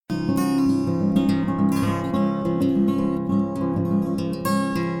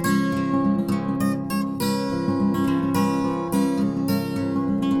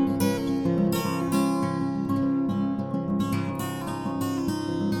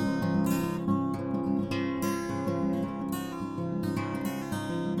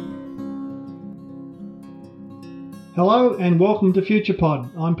Hello and welcome to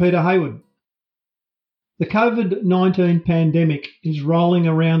FuturePod. I'm Peter Hayward. The COVID-19 pandemic is rolling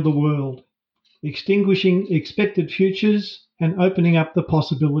around the world, extinguishing expected futures and opening up the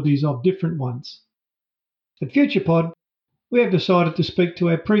possibilities of different ones. At FuturePod, we have decided to speak to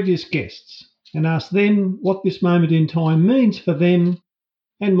our previous guests and ask them what this moment in time means for them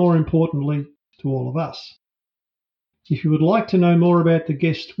and, more importantly, to all of us. If you would like to know more about the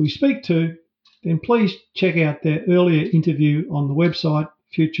guests we speak to, then please check out their earlier interview on the website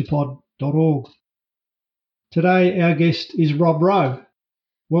futurepod.org. Today, our guest is Rob Rowe.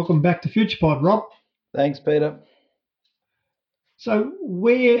 Welcome back to FuturePod, Rob. Thanks, Peter. So,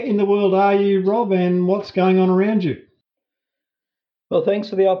 where in the world are you, Rob, and what's going on around you? Well, thanks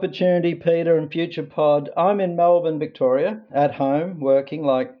for the opportunity, Peter and FuturePod. I'm in Melbourne, Victoria, at home, working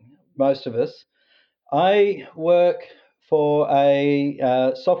like most of us. I work for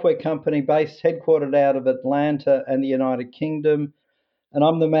a software company headquartered out of Atlanta and the United Kingdom, and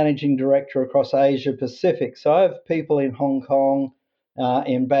I'm the managing director across Asia Pacific. So I have people in Hong Kong,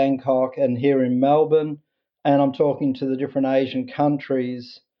 in Bangkok, and here in Melbourne, and I'm talking to the different Asian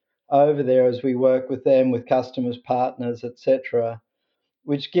countries over there as we work with them, with customers, partners, etc.,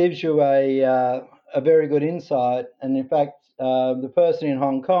 which gives you a very good insight. And in fact, the person in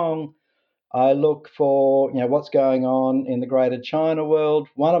Hong Kong, I look for what's going on in the greater China world.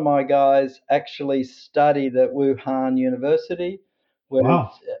 One of my guys actually studied at Wuhan University, where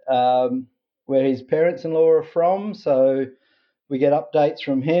Wow. where his parents-in-law are from. So we get updates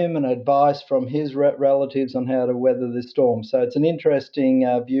from him and advice from his relatives on how to weather this storm. So it's an interesting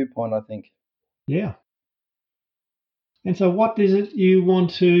viewpoint, I think. Yeah. And so, what is it you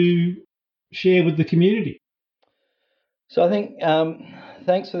want to share with the community? So I think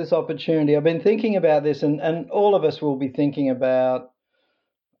thanks for this opportunity. I've been thinking about this, and all of us will be thinking about,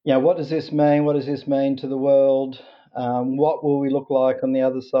 what does this mean? What does this mean to the world? What will we look like on the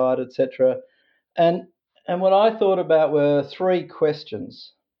other side, etc. And what I thought about were three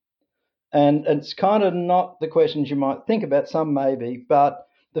questions, and it's kind of not the questions you might think about. Some maybe, but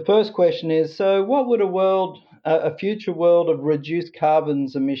the first question is: so, what would a future world of reduced carbon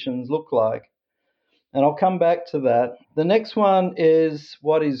emissions look like? And I'll come back to that. The next one is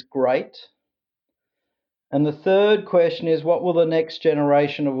what is great? And the third question is what will the next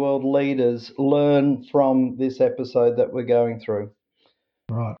generation of world leaders learn from this episode that we're going through?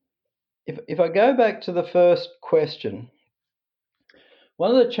 Right. If I go back to the first question,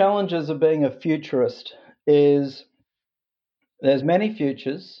 one of the challenges of being a futurist is there's many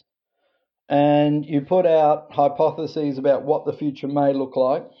futures, and you put out hypotheses about what the future may look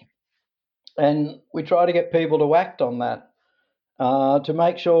like, and we try to get people to act on that. To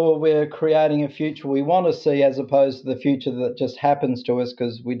make sure we're creating a future we want to see as opposed to the future that just happens to us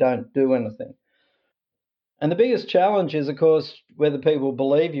because we don't do anything. And the biggest challenge is, of course, whether people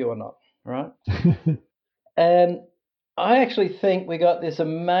believe you or not, right? And I actually think we got this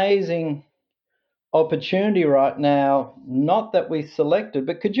amazing opportunity right now, not that we selected,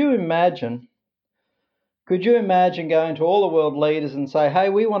 but could you imagine going to all the world leaders and say, hey,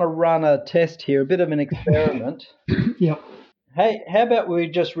 we want to run a test here, a bit of an experiment. Yep. Hey, how about we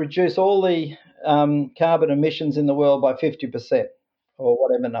just reduce all the carbon emissions in the world by 50% or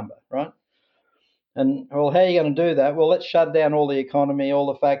whatever number, right? And, well, how are you going to do that? Well, let's shut down all the economy,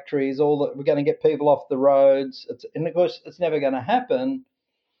 all the factories, we're going to get people off the roads. And of course, it's never going to happen.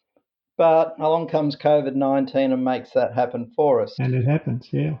 But along comes COVID-19 and makes that happen for us. And it happens,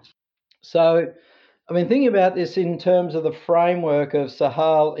 yeah. So, I mean, thinking about this in terms of the framework of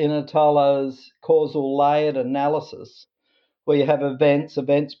Sahal Inatola's causal layered analysis, where you have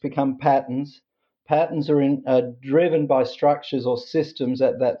events become patterns. Patterns are driven by structures or systems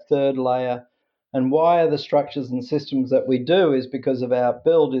at that third layer. And why are the structures and systems that we do is because of our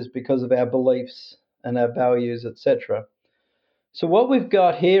beliefs and our values, etc. So what we've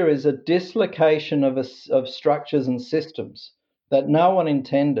got here is a dislocation of structures and systems that no one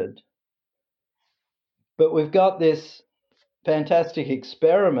intended. But we've got this fantastic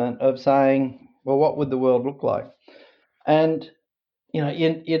experiment of saying, well, what would the world look like? And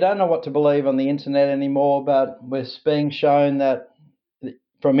you don't know what to believe on the internet anymore, but we're being shown that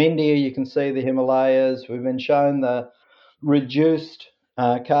from India, you can see the Himalayas. We've been shown the reduced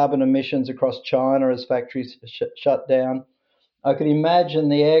carbon emissions across China as factories shut down. I could imagine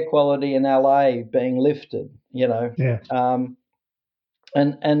the air quality in LA being lifted, Yeah.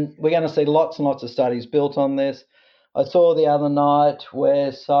 And we're going to see lots and lots of studies built on this. I saw the other night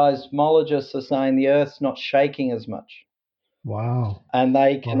where seismologists are saying the Earth's not shaking as much. Wow. And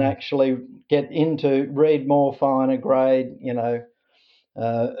they can actually read more finer grade,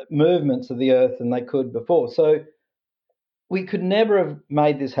 movements of the Earth than they could before. So we could never have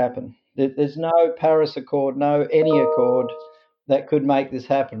made this happen. There's no Paris Accord, no any accord that could make this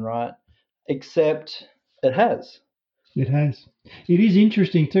happen, right? Except it has. It has. It is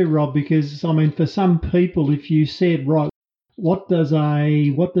interesting too, Rob, because I mean, for some people, if you said, right, what does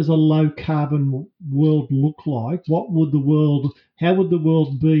a low carbon world look like? How would the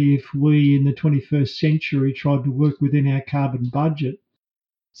world be if we in the 21st century tried to work within our carbon budget?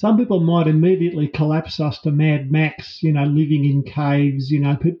 Some people might immediately collapse us to Mad Max, living in caves,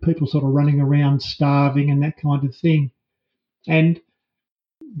 people sort of running around starving and that kind of thing. And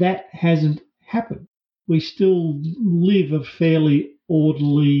that hasn't happened. We still live a fairly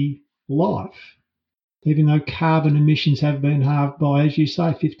orderly life, even though carbon emissions have been halved by, as you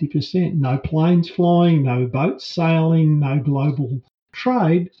say, 50%. No planes flying, no boats sailing, no global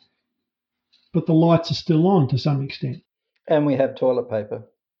trade, but the lights are still on to some extent. And we have toilet paper.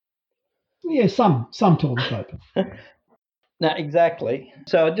 Yeah, some toilet paper. Now, exactly.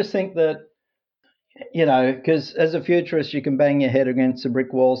 So I just think that, because as a futurist, you can bang your head against a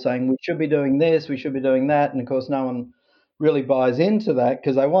brick wall saying we should be doing this, we should be doing that. And of course, no one really buys into that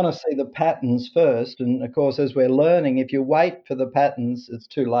because they want to see the patterns first. And of course, as we're learning, if you wait for the patterns, it's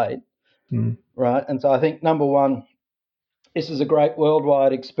too late. Right. And so I think, number one, this is a great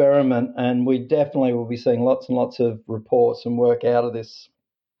worldwide experiment, and we definitely will be seeing lots and lots of reports and work out of this.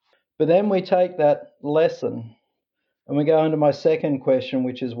 But then we take that lesson and we go into my second question,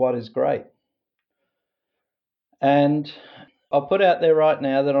 which is what is great? And I'll put out there right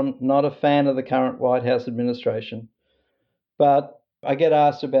now that I'm not a fan of the current White House administration, but I get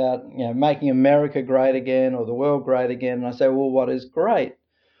asked about, making America great again or the world great again, and I say, well, what is great?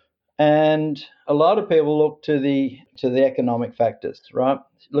 And a lot of people look to the economic factors, right?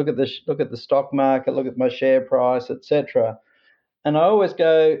 Look at the stock market, look at my share price, etc. And I always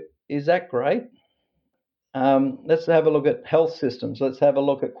go, is that great? Let's have a look at health systems. Let's have a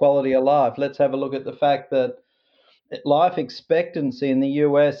look at quality of life. Let's have a look at the fact that life expectancy in the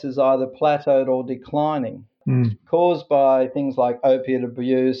US is either plateaued or declining, caused by things like opiate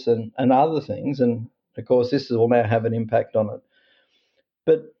abuse and other things. And of course, this will now have an impact on it.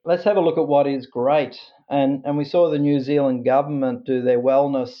 But let's have a look at what is great. And we saw the New Zealand government do their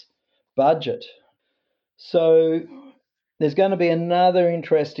wellness budget. So there's going to be another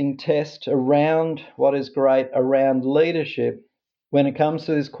interesting test around what is great, around leadership, when it comes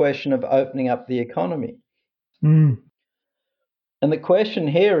to this question of opening up the economy. And the question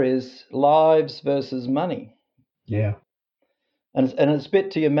here is lives versus money. Yeah. And it's a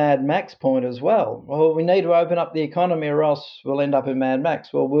bit to your Mad Max point as well. Well, we need to open up the economy or else we'll end up in Mad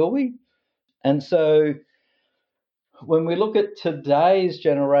Max. Well, will we? And so when we look at today's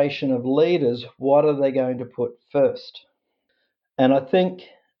generation of leaders, what are they going to put first? And I think,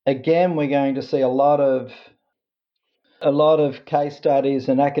 again, we're going to see a lot of case studies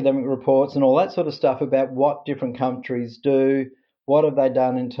and academic reports and all that sort of stuff about what different countries do, what have they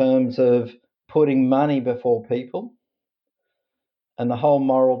done in terms of putting money before people, and the whole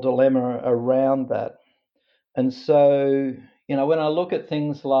moral dilemma around that. And so, when I look at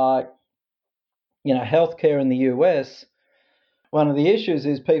things like, healthcare in the US, one of the issues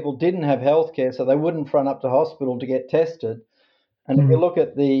is people didn't have healthcare, so they wouldn't front up to hospital to get tested. And if you look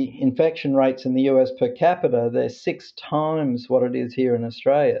at the infection rates in the US per capita, they're 6 times what it is here in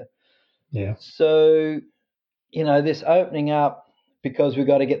Australia. Yeah. So, this opening up because we've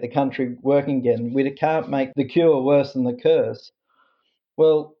got to get the country working again, we can't make the cure worse than the curse.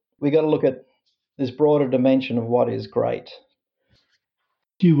 Well, we've got to look at this broader dimension of what is great.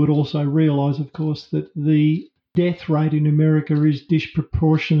 You would also realise, of course, that the death rate in America is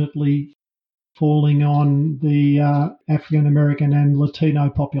disproportionately falling on the African American and Latino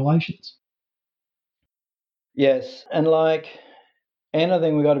populations. Yes, and like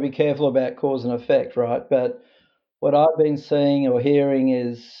anything, we've got to be careful about cause and effect, right? But what I've been seeing or hearing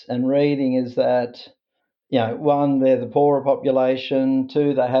and reading is that, one, they're the poorer population.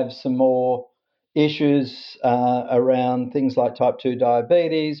 Two, they have some more issues around things like type 2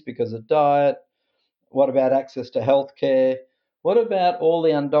 diabetes because of diet. What about access to healthcare? What about all the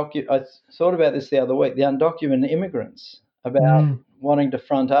undocumented? I thought about this the other week, the undocumented immigrants, about wanting to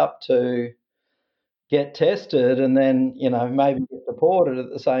front up to get tested and then, maybe get deported at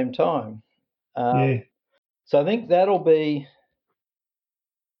the same time. So I think it'll be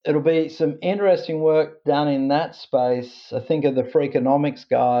some interesting work done in that space. I think of the Freakonomics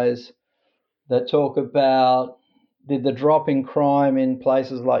guys that talk about, did the drop in crime in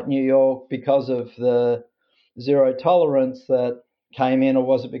places like New York because of the zero tolerance that came in, or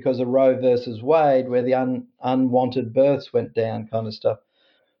was it because of Roe versus Wade, where the unwanted births went down, kind of stuff?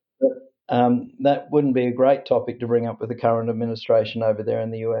 But that wouldn't be a great topic to bring up with the current administration over there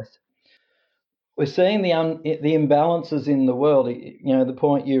in the US. We're seeing the imbalances in the world, the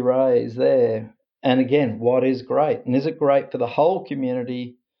point you raised there. And again, what is great? And is it great for the whole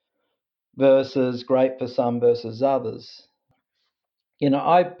community versus great for some versus others?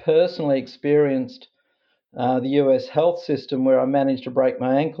 I personally experienced the US health system where I managed to break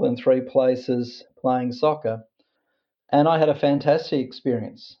my ankle in 3 places playing soccer. And I had a fantastic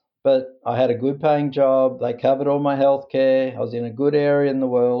experience. But I had a good paying job. They covered all my health care. I was in a good area in the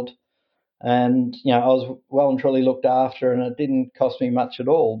world. And, I was well and truly looked after, and it didn't cost me much at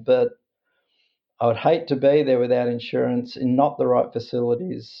all. But I would hate to be there without insurance, in not the right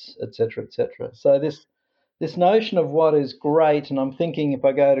facilities, et cetera, et cetera. So this notion of what is great, and I'm thinking if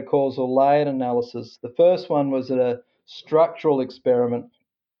I go to causal layered analysis, the first one was a structural experiment.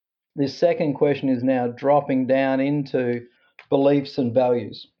 This second question is now dropping down into beliefs and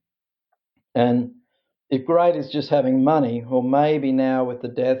values. And if great is just having money, well, maybe now with the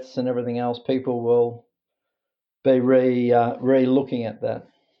deaths and everything else, people will be re-looking at that.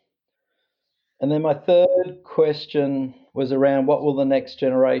 And then my third question was around what will the next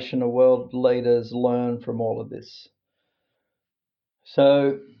generation of world leaders learn from all of this?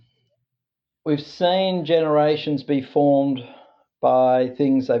 So we've seen generations be formed by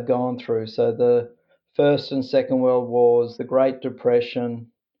things they've gone through. So the First and Second World Wars, the Great Depression,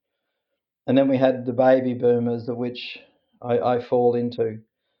 and then we had the baby boomers, of which I fall into.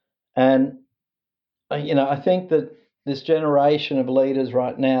 And, I think that this generation of leaders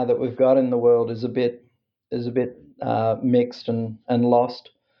right now that we've got in the world is a bit mixed and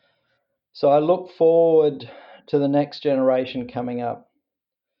lost. So I look forward to the next generation coming up.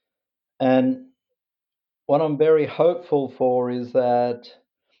 And what I'm very hopeful for is that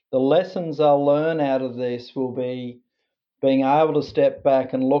the lessons I'll learn out of this will be being able to step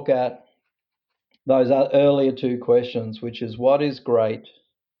back and look at those earlier 2 questions, which is what is great?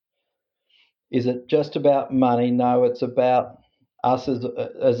 Is it just about money? No, it's about us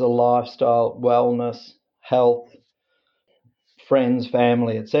as a lifestyle, wellness, health, friends,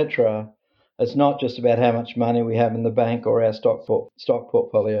 family, etc. It's not just about how much money we have in the bank or our stock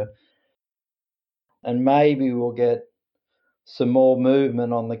portfolio. And maybe we'll get some more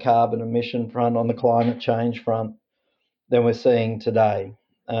movement on the carbon emission front, on the climate change front, than we're seeing today.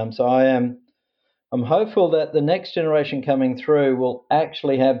 So I'm hopeful that the next generation coming through will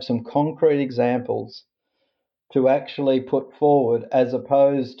actually have some concrete examples to actually put forward, as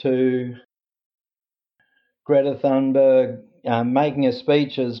opposed to Greta Thunberg making her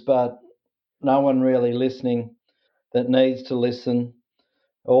speeches, but no one really listening that needs to listen.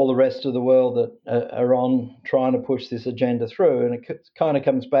 All the rest of the world that are on trying to push this agenda through. And it kind of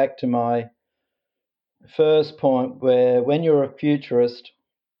comes back to my first point, where when you're a futurist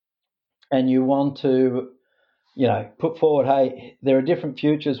and you want to, put forward, hey, there are different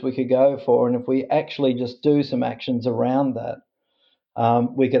futures we could go for, and if we actually just do some actions around that,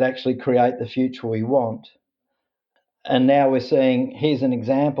 we could actually create the future we want. And now we're seeing, here's an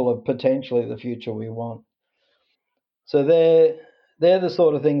example of potentially the future we want. So they're the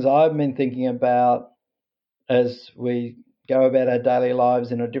sort of things I've been thinking about as we go about our daily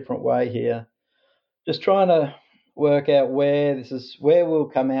lives in a different way here. Just trying to work out where we'll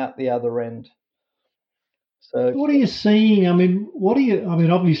come out the other end. So what are you seeing?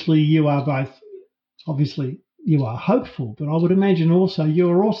 Obviously you are hopeful, but I would imagine also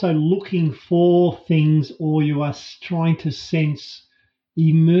you're also looking for things, or you are trying to sense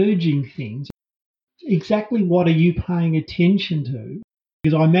emerging things. Exactly what are you paying attention to?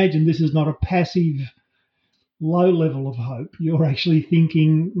 Because I imagine this is not a passive, low level of hope. You're actually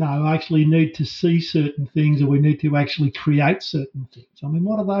thinking, no, I actually need to see certain things, or we need to actually create certain things.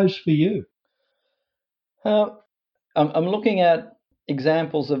 What are those for you? I'm looking at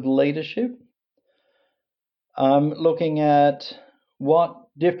examples of leadership. I'm looking at what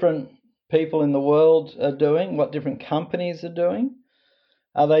different people in the world are doing, what different companies are doing.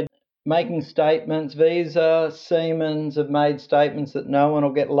 Are they making statements? Visa, Siemens have made statements that no one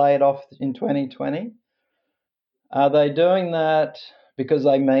will get laid off in 2020. Are they doing that because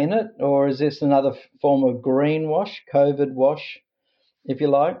they mean it, or is this another form of greenwash, COVID wash, if you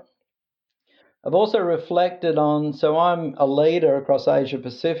like? I've also reflected on, so I'm a leader across Asia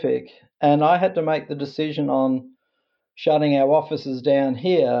Pacific, and I had to make the decision on shutting our offices down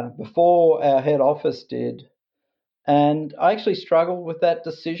here before our head office did. And I actually struggled with that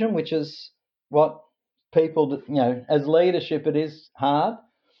decision, which is what people, as leadership, it is hard.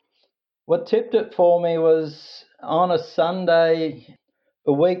 What tipped it for me was on a Sunday,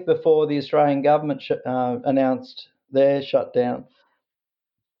 a week before the Australian government announced their shutdown,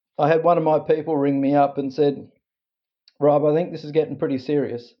 I had one of my people ring me up and said, Rob, I think this is getting pretty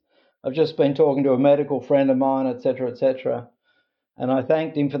serious. I've just been talking to a medical friend of mine, etc., etc. And I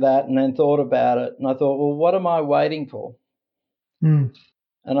thanked him for that and then thought about it. And I thought, well, what am I waiting for? Mm.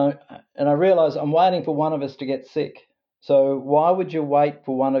 And I realised I'm waiting for one of us to get sick. So why would you wait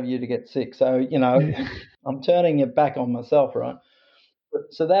for one of you to get sick? So, Yeah. I'm turning it back on myself, right?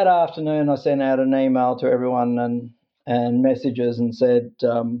 So that afternoon, I sent out an email to everyone and messages and said,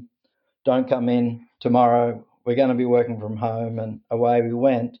 don't come in tomorrow. We're going to be working from home. And away we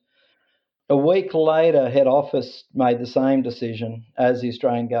went. A week later, head office made the same decision as the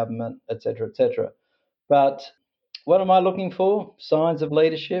Australian government, etc., etc. But what am I looking for? Signs of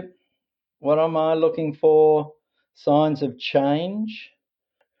leadership. What am I looking for? Signs of change.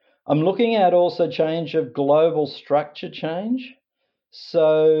 I'm looking at also change of global structure change.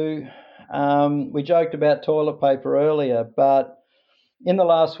 So we joked about toilet paper earlier, but in the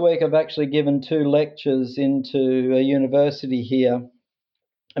last week, I've actually given 2 lectures into a university here.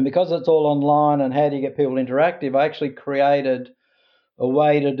 And because it's all online and how do you get people interactive, I actually created a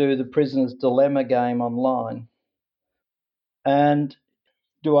way to do the prisoner's dilemma game online. And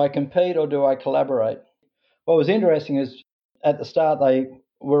do I compete or do I collaborate? What was interesting is at the start they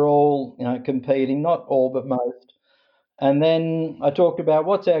were all competing, not all but most. And then I talked about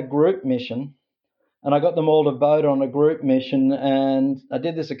what's our group mission, and I got them all to vote on a group mission. And I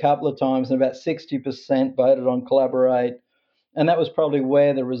did this a couple of times, and about 60% voted on collaborate. And that was probably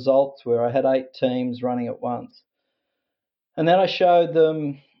where the results were. I had 8 teams running at once. And then I showed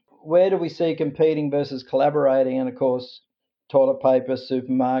them where do we see competing versus collaborating, and of course, toilet paper,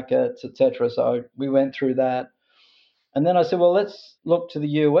 supermarkets, etc. So we went through that. And then I said, well, let's look to the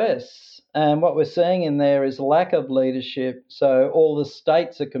US. And what we're seeing in there is lack of leadership. So all the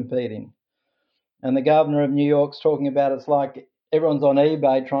states are competing. And the governor of New York's talking about it's like everyone's on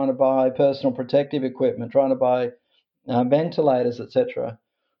eBay trying to buy personal protective equipment, trying to buy ventilators, etc.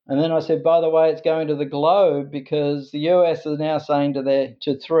 And then I said, by the way, it's going to the globe because the US is now saying to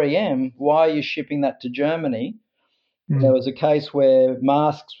 3M, why are you shipping that to Germany? There was a case where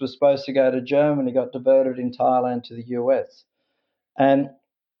masks were supposed to go to Germany, got diverted in Thailand to the US. And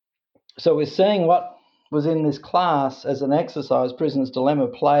so we're seeing what was in this class as an exercise, Prisoner's Dilemma,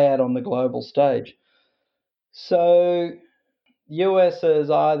 play out on the global stage. So US is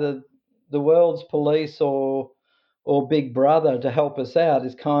either the world's police or Big Brother to help us out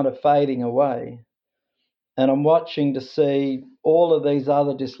is kind of fading away. And I'm watching to see all of these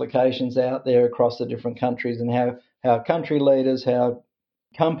other dislocations out there across the different countries and how country leaders, how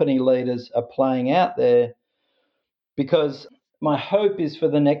company leaders are playing out there, because my hope is for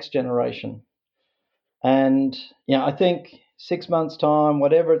the next generation. And I think 6 months' time,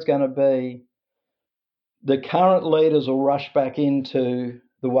 whatever it's going to be, the current leaders will rush back into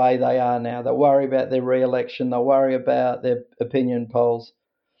the way they are now. They'll worry about their re-election. They'll worry about their opinion polls.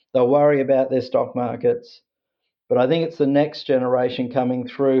 They'll worry about their stock markets. But I think it's the next generation coming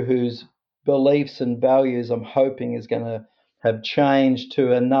through whose beliefs and values I'm hoping is going to have changed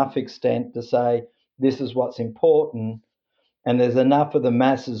to enough extent to say this is what's important. And there's enough of the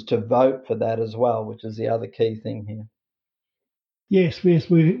masses to vote for that as well, which is the other key thing here. Yes,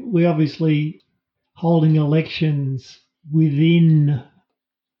 we obviously holding elections within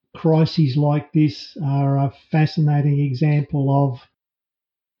crises like this are a fascinating example of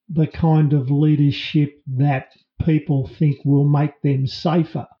the kind of leadership that people think will make them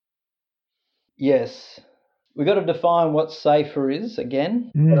safer. Yes. We've got to define what safer is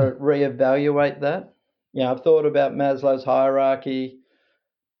again. We've got to reevaluate that. I've thought about Maslow's hierarchy.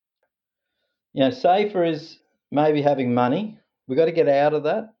 Safer is maybe having money. We've got to get out of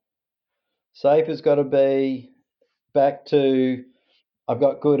that. Safer's got to be back to I've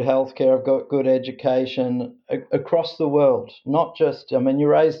got good healthcare, I've got good education across the world. Not just, you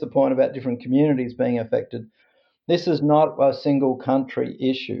raised the point about different communities being affected. This is not a single country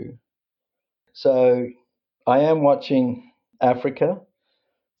issue. So I am watching Africa,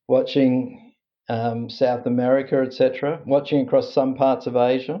 watching South America, etc., watching across some parts of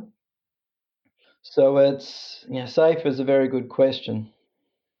Asia. So it's safe is a very good question.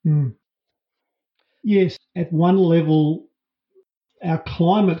 Yes, at one level, our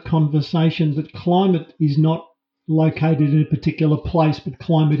climate conversation, that climate is not located in a particular place, but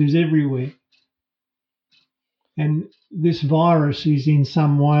climate is everywhere. And this virus is in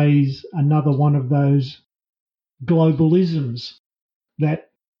some ways another one of those globalisms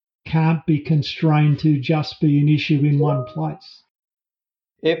that can't be constrained to just be an issue in one place.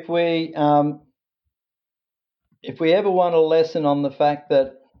 If we ever want a lesson on the fact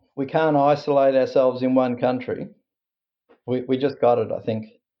that we can't isolate ourselves in one country, we just got it, I think.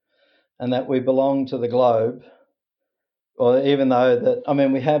 and that we belong to the globe, or even though that, I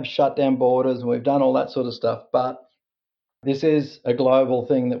mean, we have shut down borders and we've done all that sort of stuff, but this is a global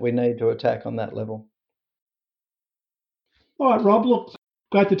thing that we need to attack on that level. All right, Rob, look,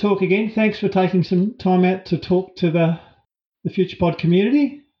 great to talk again. Thanks for taking some time out to talk to the FuturePod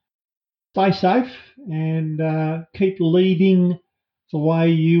community. Stay safe and keep leading the way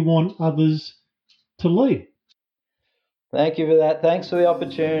you want others to lead. Thank you for that. Thanks for the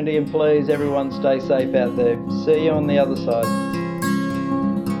opportunity, and please, everyone, stay safe out there. See you on the other side.